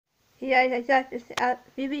Yeah, I got this app,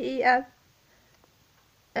 VBE app,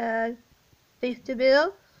 thanks to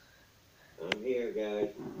Bill. I'm here, guys.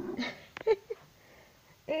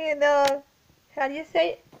 And, how do you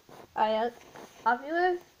say it?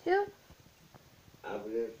 Ovulus too?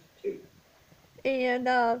 Obvious too. And,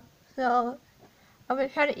 so, I'm gonna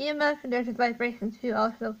try the EMF and there's a vibration too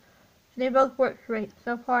also. So they both work great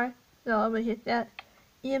so far. So I'm gonna hit that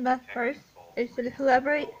EMF first. Instead of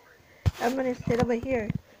collaborate, I'm gonna sit over here.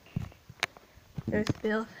 There's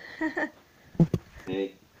Bill.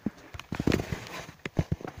 Hey.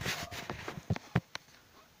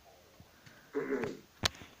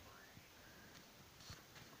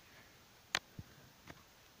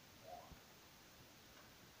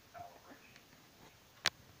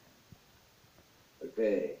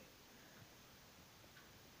 Okay.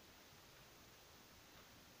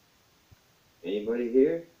 Anybody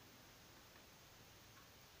here?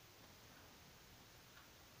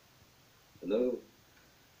 Hello?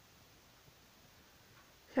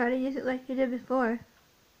 Try to use it like you did before.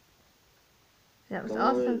 That was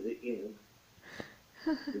Someone awesome. is,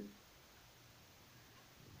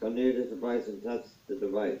 come near the device and touch the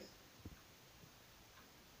device.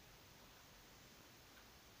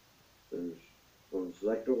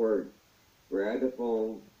 Select the word, grab the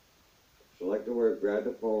phone, select the word, grab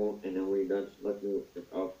the phone, and then when you're done selecting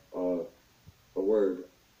a word,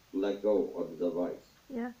 let go of the device.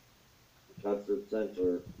 Yeah. Touch the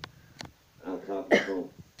sensor on top of the phone.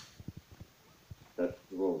 Touch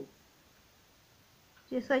the phone.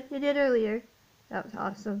 Just like you did earlier. That was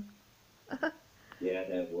awesome. Yeah,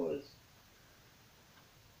 that was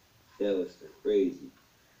crazy.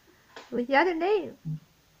 We got a name.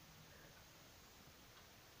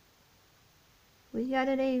 We got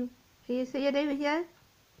a name. Can you say your name again?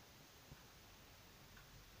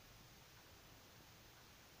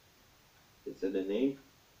 Is it a name?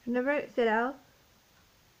 Remember it said Al?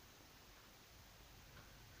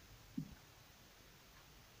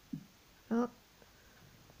 Oh.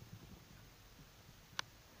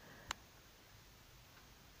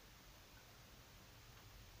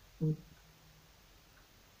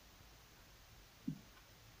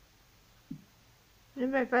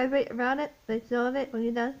 Remember, vibrate around it, let go of it when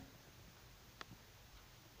you're done.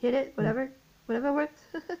 Hit it, whatever works.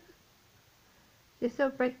 Just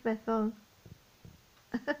don't break my phone.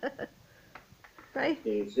 Right?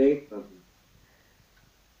 Can you say something?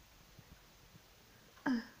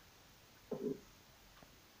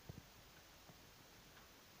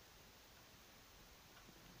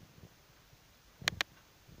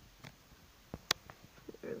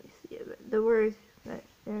 Let me see the words right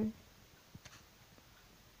there.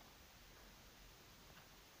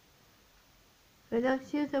 But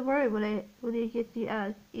don't choose a word when you get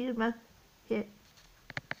the you must hit.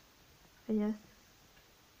 I guess.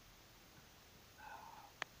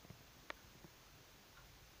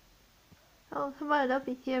 Oh, come on, don't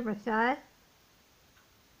be camera shy.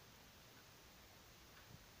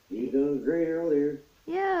 You doing great earlier.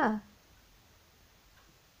 Yeah.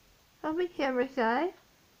 Don't be camera shy.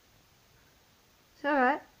 It's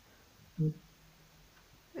alright.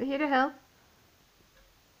 We're here to help.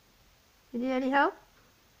 You need any help?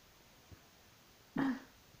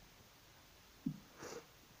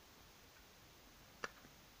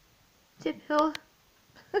 Tip hill.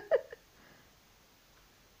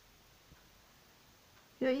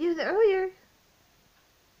 You used it earlier.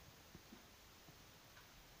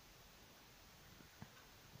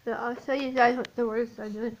 So I'll show you guys what the words are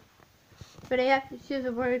doing. But I have to choose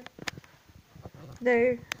a word.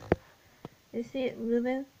 There. You see it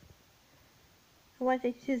moving? Once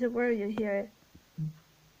I choose a word, you'll hear it.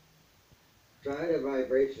 Try the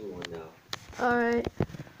vibration one now. Alright.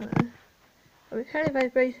 I'm trying to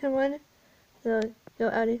vibration one. So go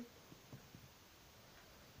out of it.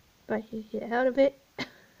 If I can get out of it.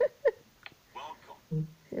 Welcome.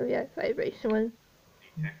 Here we are, vibration one.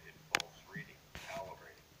 Detected false reading.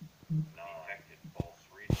 Calibrating. Detected false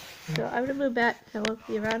reading. So I'm gonna move back so I won't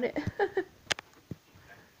be around it.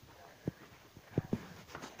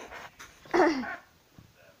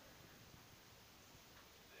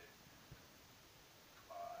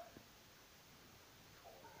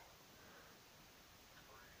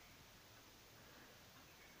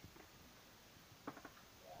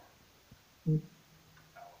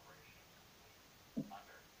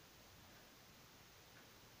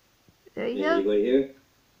 There you go. Anybody here?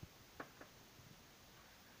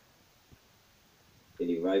 Can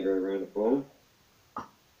you vibrate around the phone?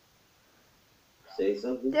 Say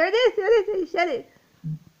something? There it is, there it is, you said it.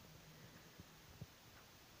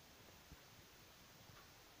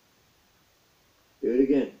 Do it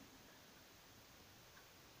again.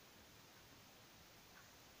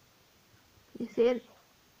 see it?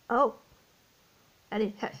 Oh, I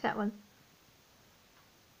didn't touch that one.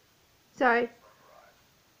 Sorry.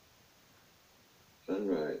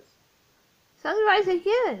 Sunrise. Sunrise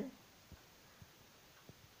again.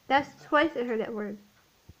 That's twice I heard that word.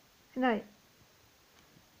 Good night.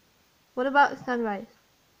 What about sunrise?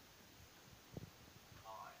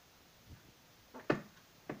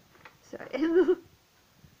 Sorry.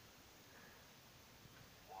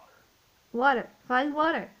 Water. Find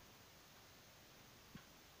water.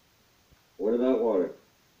 What about water?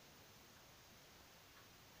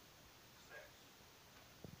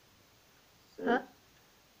 Huh? Sense.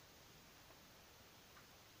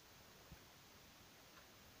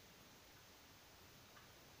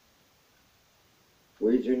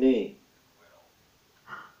 What is your name?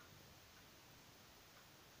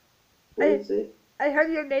 What did it say? I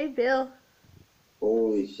heard your name, Bill.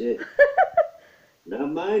 Holy shit.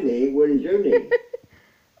 Not my name. What is your name?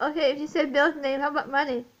 Okay, if you said Bill's name, how about my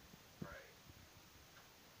name?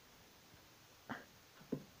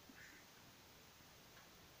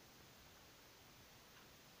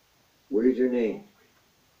 What is your name?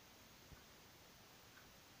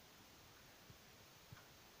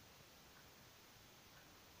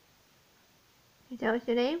 You tell us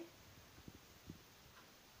your name?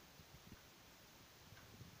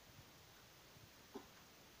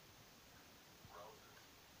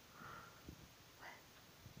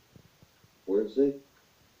 What did it say?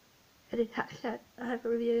 I didn't catch that. I have to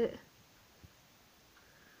review it.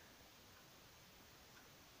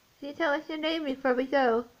 Can you tell us your name before we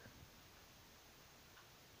go?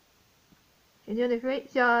 You're doing a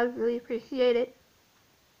great job. Really appreciate it.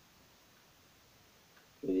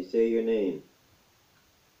 Can you say your name?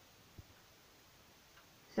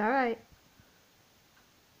 It's alright.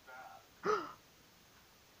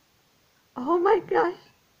 Oh my gosh.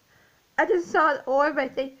 I just saw an orb, I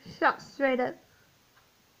think, shot straight up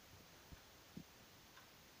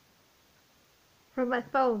from my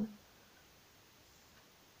phone.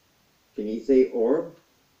 Can you say orb?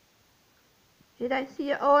 Did I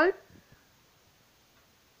see an orb?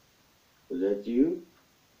 Was that you?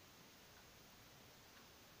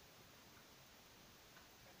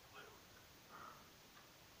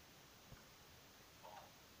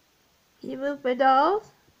 You moved my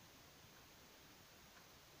dolls?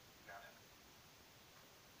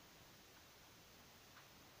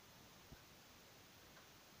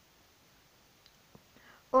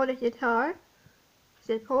 Or the guitar?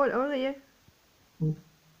 Said chord earlier.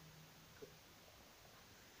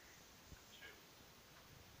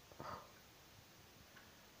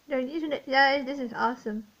 They're using it, guys. This is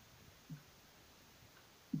awesome.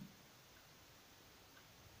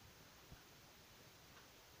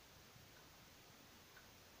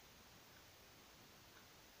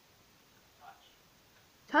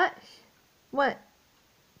 Touch? What?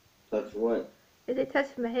 Touch what? If they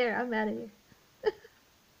touch my hair, I'm out of here.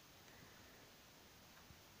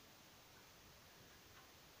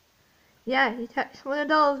 Yeah, you touch one of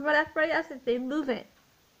the dolls right after I asked if they move it.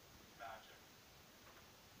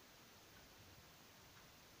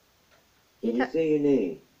 Can you say your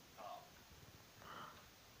name?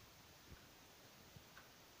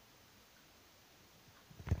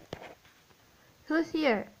 Who's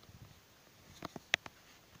here?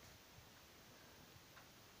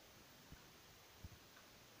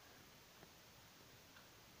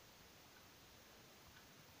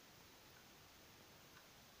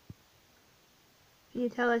 Can you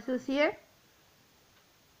tell us who's here?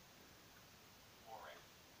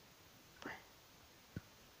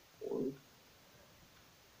 One.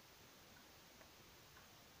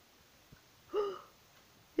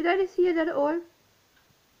 Did I just see another orb?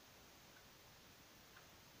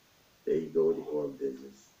 There you go with the orb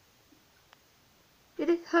business. Did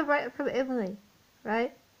it come right from Emily,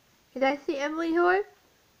 right? Did I see Emily's orb?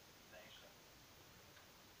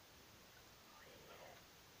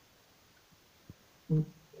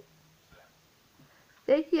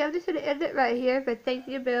 Thank you. I'm just gonna end it right here, but thank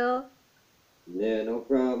you, Bill. Yeah, no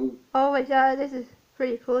problem. Oh my god, this is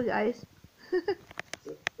pretty cool, guys.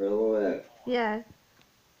 Fellow that. Yeah,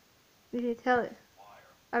 you can tell it.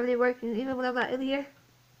 I'm really working even when I'm not in here.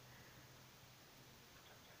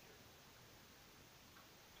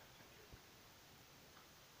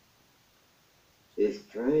 It's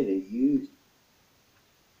trying to use.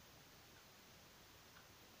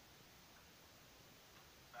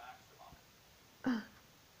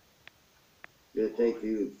 It'll take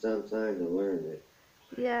you some time to learn it.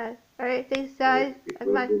 Yeah. Alright, thanks guys. And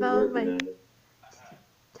We've my been phone, working my on it.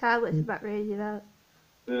 tablet's about ready to give out.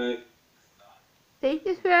 Alright. Thank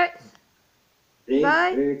you, spirits. Thanks,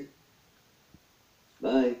 Bye. Spirit.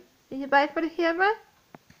 Bye. See you buy for the camera?